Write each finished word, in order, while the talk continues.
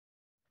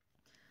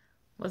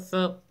What's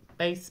up,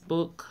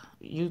 Facebook,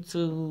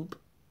 YouTube?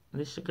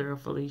 This your girl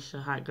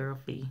Felicia, Hot Girl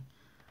Fee.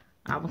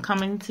 I'm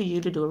coming to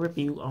you to do a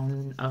review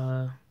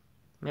on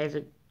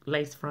Magic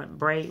Lace Front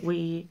Braid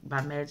Wig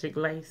by Magic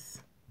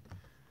Lace.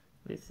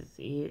 This is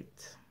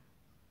it.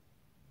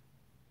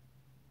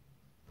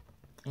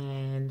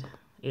 And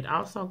it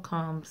also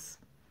comes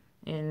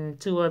in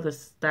two other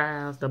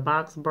styles, the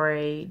box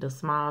braid, the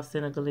small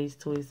Senegalese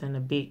twist, and the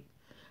big.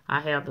 I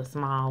have the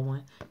small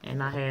one,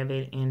 and I have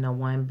it in the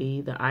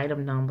 1B. The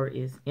item number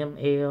is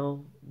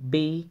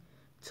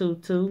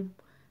MLB22.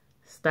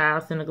 Style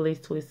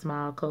Senegalese twist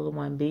small color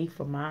 1B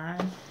for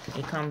mine.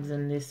 It comes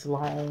in this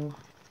long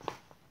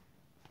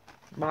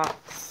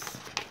box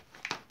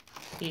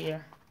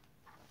here.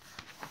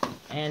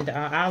 And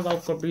our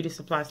local beauty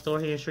supply store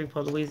here in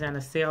Shreveport,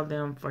 Louisiana, sell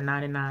them for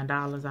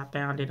 $99. I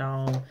found it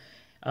on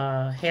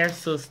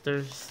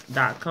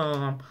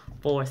hairsisters.com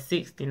for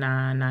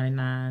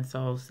 $69.99,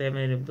 so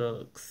 70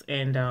 bucks.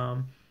 And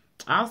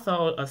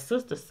also a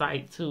sister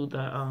site too,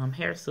 the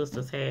Hair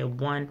Sisters had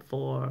one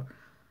for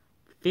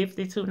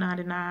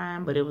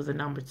 $52.99, but it was a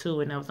number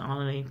 2, and that was the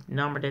only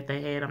number that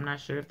they had. I'm not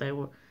sure if they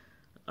were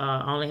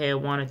only had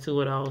 1 or 2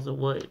 of those or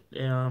what.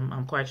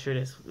 I'm quite sure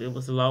it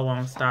was low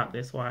on stock.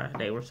 That's why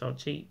they were so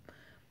cheap.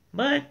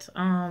 But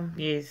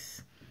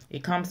yes,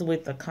 it comes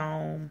with a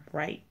comb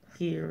right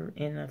here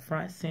in the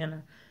front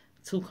center,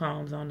 2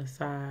 combs on the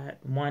side,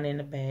 1 in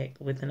the back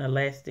with an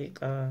elastic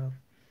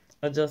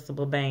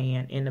adjustable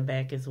band in the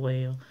back as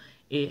well.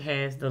 It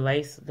has the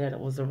lace that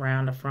was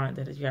around the front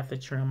that you have to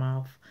trim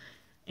off,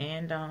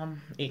 and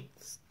it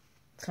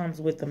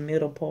comes with the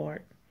middle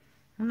part.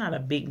 I'm not a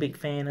big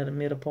fan of the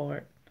middle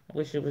part. I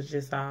wish it was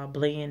just all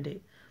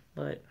blended,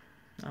 but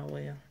oh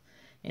well.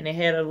 And it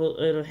had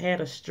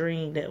a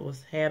string that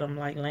had them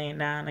like laying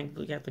down, and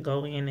you have to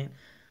go in and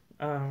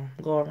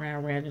go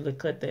around randomly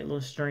cut that little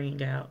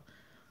string out.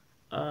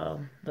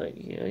 But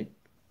yeah, it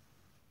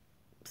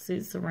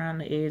sits around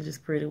the edges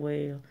pretty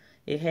well.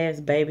 It has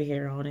baby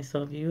hair on it,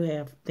 so if you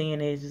have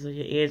thin edges or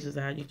your edges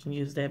out, you can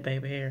use that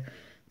baby hair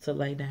to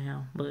lay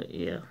down. But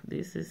yeah,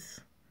 this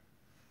is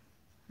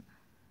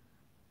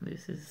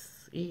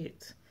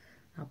it.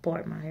 I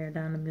part my hair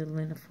down the middle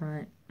in the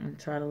front and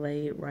try to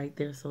lay it right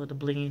there so it'll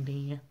blend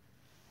in.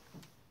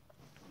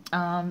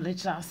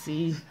 Let y'all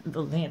see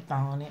the length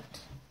on it.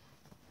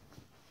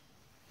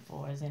 As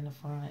far as in the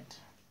front,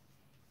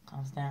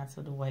 comes down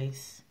to the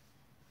waist.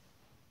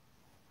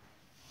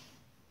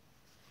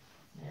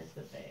 There's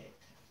the back.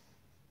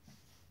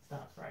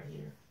 Stops right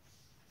here.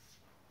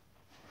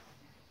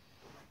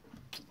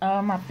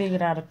 I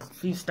figured out a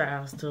few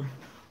styles to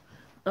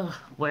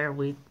wear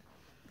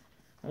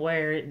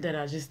it that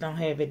I just don't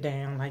have it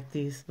down like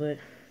this, but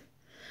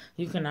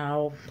you can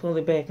all pull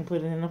it back and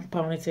put it in a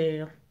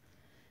ponytail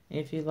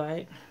if you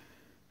like.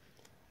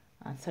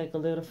 I take a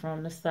little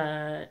from the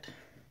side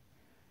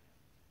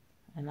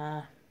and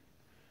I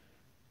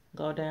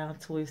go down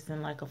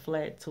twisting like a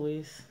flat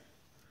twist.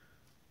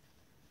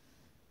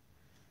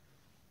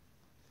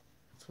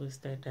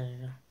 Twist that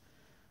down.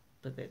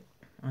 Put that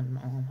on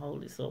my arm,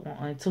 hold it so it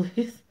won't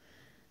untwist.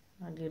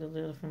 I get a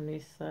little from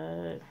this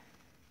side.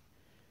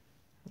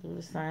 Do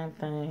the same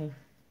thing.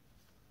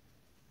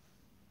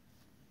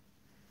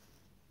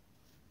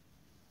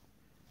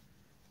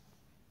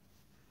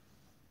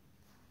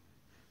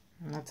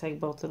 And I take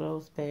both of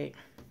those back.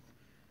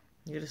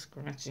 Get a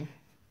scrunchie.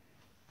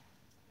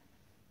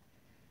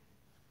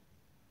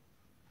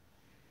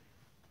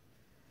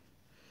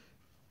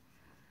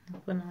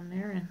 Put it on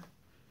there and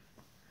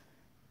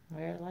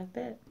wear it like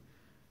that.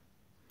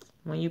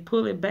 When you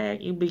pull it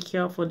back, you be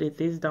careful that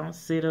this don't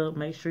sit up.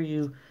 Make sure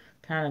you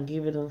kind of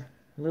give it a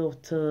little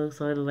tug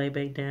so it'll lay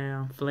back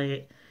down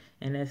flat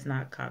and that's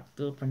not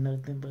cocked up or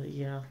nothing. But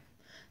yeah,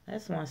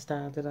 that's one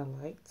style that I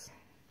liked.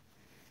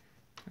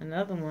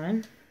 Another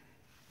one,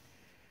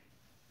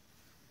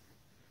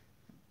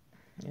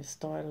 you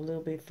start a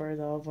little bit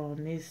further over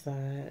on this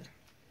side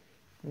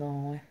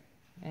going,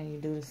 and you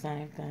do the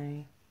same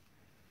thing.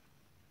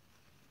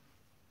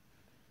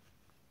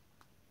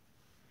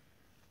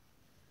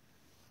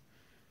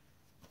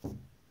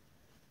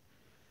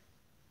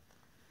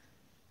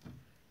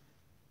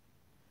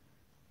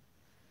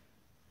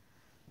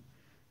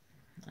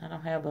 I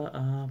don't have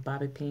a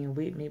bobby pin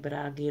with me, but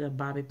I'll get a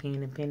bobby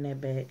pin and pin that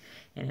back,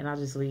 and then I'll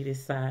just leave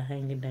this side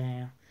hanging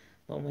down.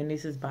 But when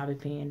this is bobby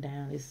pin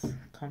down, this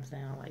comes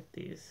down like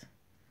this.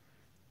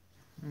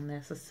 And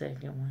that's the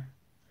second one.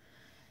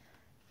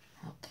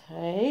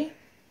 Okay.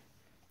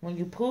 When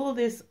you pull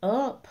this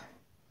up,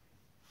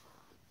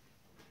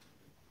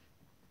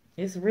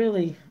 it's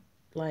really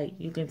like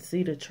you can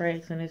see the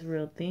tracks and it's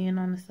real thin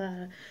on the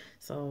side.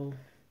 So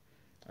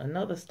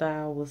another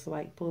style was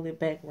like pull it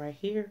back right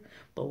here,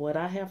 but what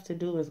I have to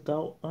do is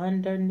go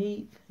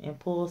underneath and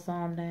pull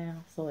some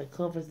down so it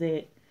covers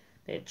that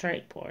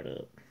track part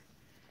up.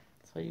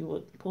 So you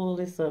would pull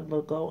this up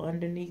but go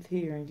underneath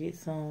here and get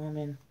some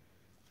and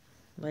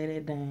lay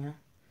that down.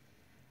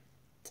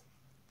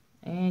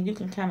 And you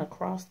can kind of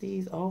cross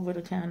these over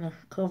to kind of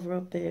cover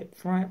up that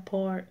front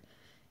part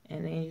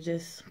And then you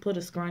just put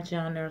a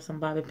scrunchie on there, some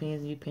bobby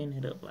pins, and you pin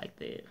it up like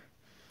that.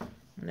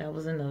 And that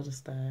was another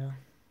style.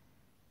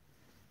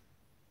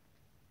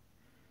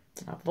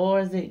 As far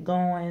as it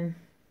going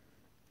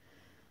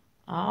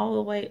all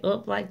the way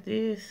up like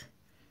this,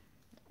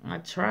 I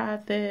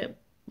tried that,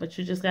 but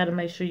you just got to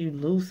make sure you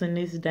loosen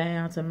this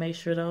down to make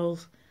sure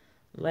those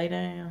lay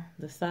down.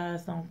 The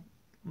sides don't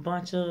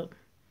bunch up.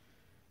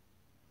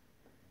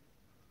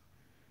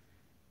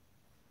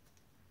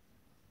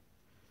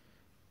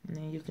 And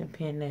then you can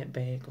pin that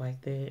back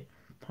like that.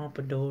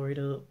 Pompadour it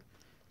up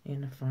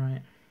in the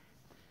front.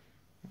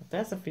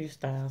 That's a few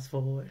styles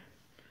for it.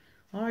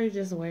 Or you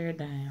just wear it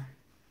down.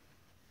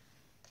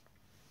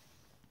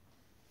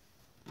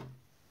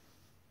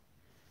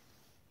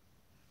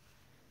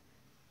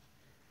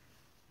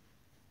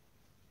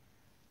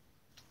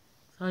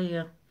 So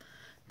yeah,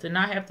 to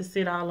not have to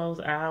sit all those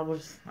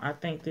hours, I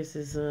think this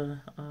is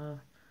a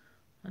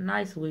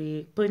nice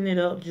wig. Putting it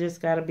up,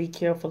 just gotta be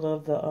careful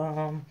of the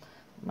I'm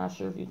not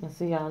sure if you can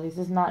see all this.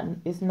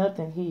 It's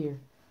nothing here,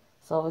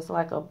 so it's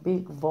like a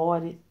big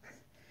voided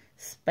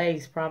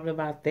space, probably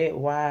about that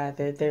wide,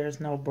 that there's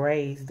no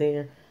braids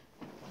there.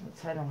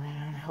 Turn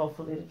around.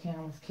 Hopefully the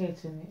camera's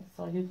catching it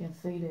so you can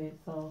see that.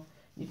 So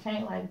you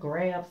can't like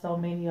grab so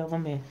many of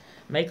them and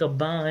make a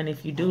bun.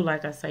 If you do,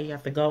 like I say, you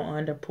have to go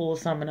under, pull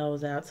some of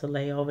those out to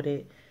lay over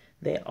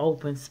that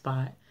open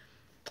spot.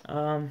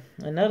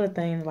 Another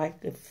thing, like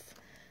if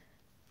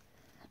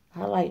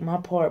I like my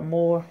part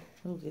more,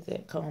 look at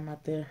that comb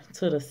out there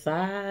to the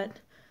side.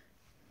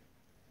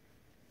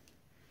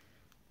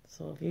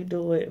 So if you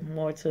do it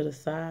more to the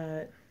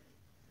side,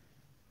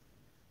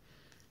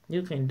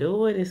 you can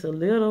do it. It's a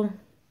little,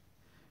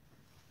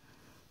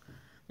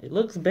 it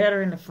looks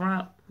better in the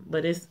front,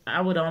 but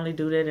I would only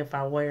do that if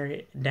I wear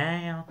it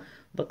down,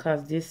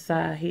 because this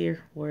side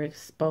here, where it's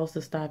supposed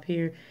to stop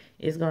here,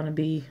 is going to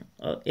be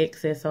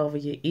excess over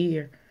your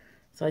ear.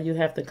 So you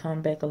have to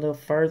come back a little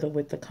further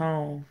with the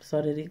comb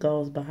so that it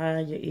goes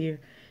behind your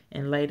ear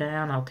and lay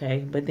down okay.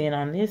 But then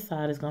on this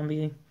side, it's going to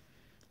be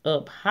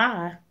up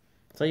high,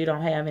 so you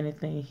don't have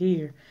anything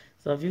here.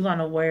 So if you're going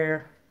to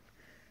wear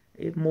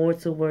it more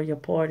to where your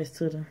part is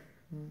to the,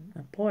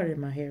 I parted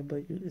my hair,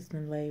 but it's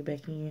been laid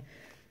back in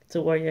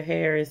to where your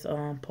hair is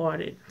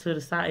parted to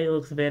the side. It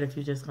looks better if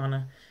you're just going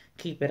to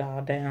keep it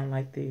all down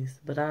like this.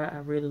 But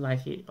I really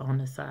like it on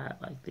the side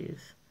like this.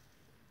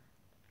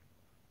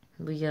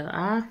 But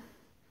yeah,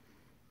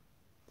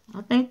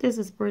 I think this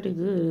is pretty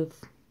good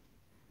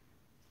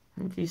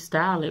if you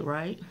style it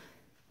right.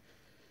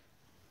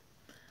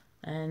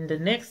 And the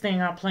next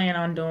thing I plan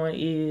on doing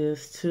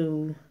is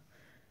to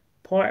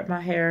part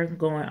my hair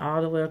going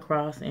all the way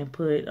across and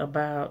put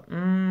about,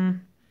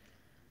 maybe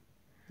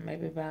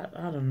about,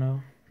 I don't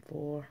know,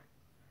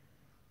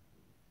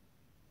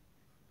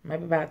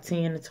 maybe about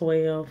 10 to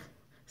 12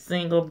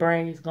 single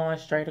braids going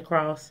straight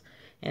across,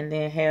 and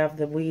then have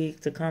the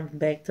wig to come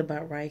back to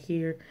about right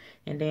here,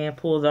 and then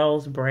pull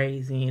those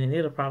braids in, and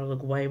it'll probably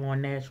look way more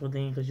natural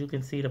then, because you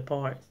can see the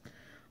parts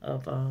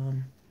of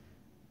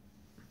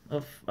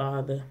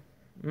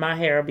my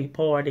hair will be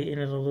parted, and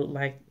it'll look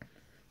like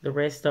the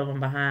rest of them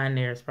behind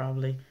there is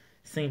probably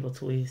single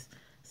twist.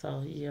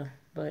 So yeah,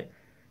 but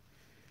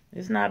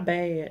it's not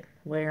bad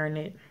wearing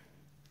it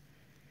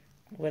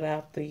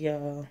without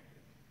the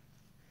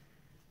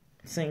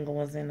single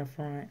ones in the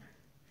front.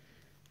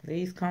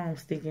 These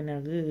combs stick in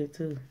there good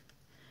too,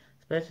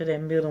 especially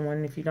that middle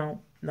one if you don't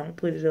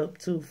put it up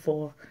too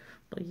far.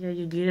 But yeah,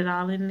 you get it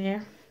all in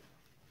there.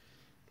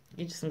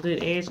 Get you some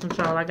good edge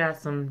control. I got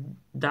some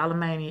Dollar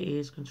Mania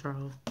edge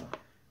control.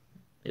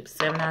 It's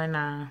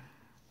 $7.99.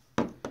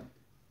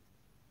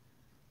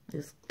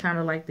 It's kind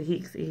of like the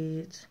Hicks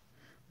edge.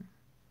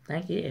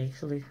 I think it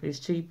actually is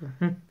cheaper.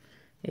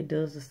 It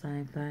does the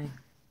same thing.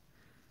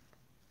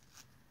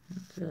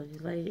 So you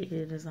lay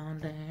your edges on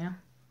down.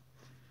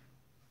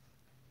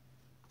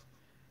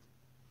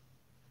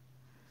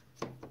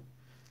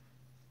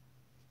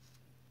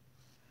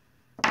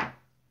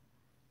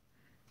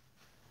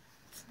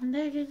 And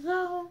there you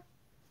go.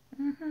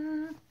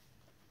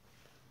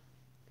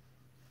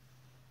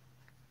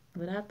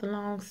 Without the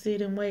long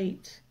sit and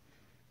wait.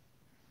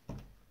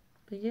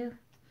 But yeah,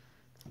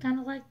 it's kind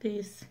of like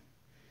this.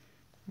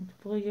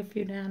 Pull your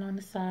few down on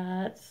the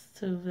sides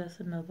too. That's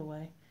another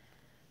way.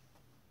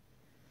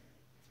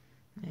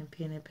 And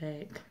pin it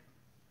back.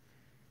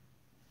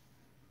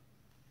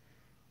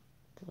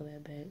 Pull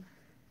that back.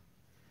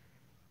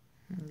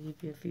 And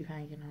leave you a few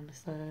hanging on the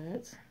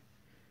sides.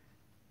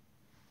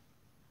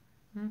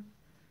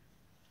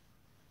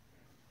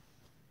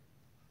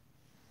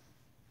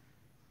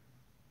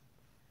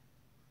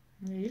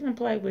 Yeah, you can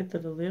play with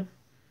it a little.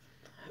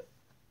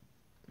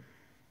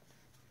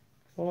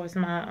 Or it's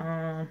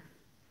my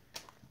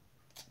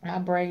I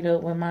braid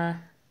up with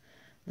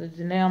the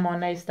Janelle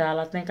Monáe style.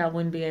 I think I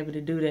wouldn't be able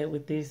to do that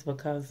with this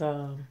because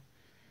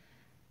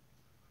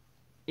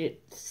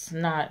it's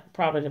not,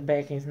 probably the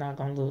backing is not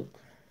gonna look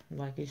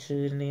like it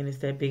should, and then it's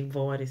that big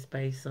voided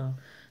space. So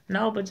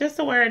no, but just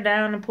to wear it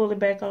down and pull it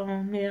back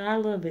on, yeah, I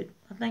love it.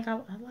 I think I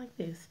like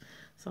this.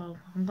 So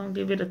I'm gonna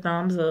give it a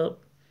thumbs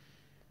up.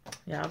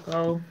 Y'all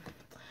go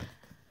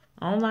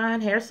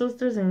online, Hair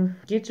Sisters, and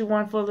get you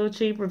one for a little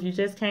cheaper if you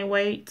just can't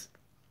wait.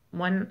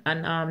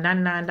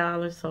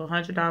 $99, so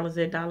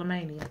 $100 at Dollar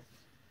Mania.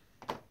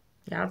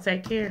 Y'all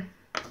take care.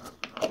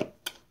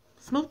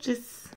 Smooches.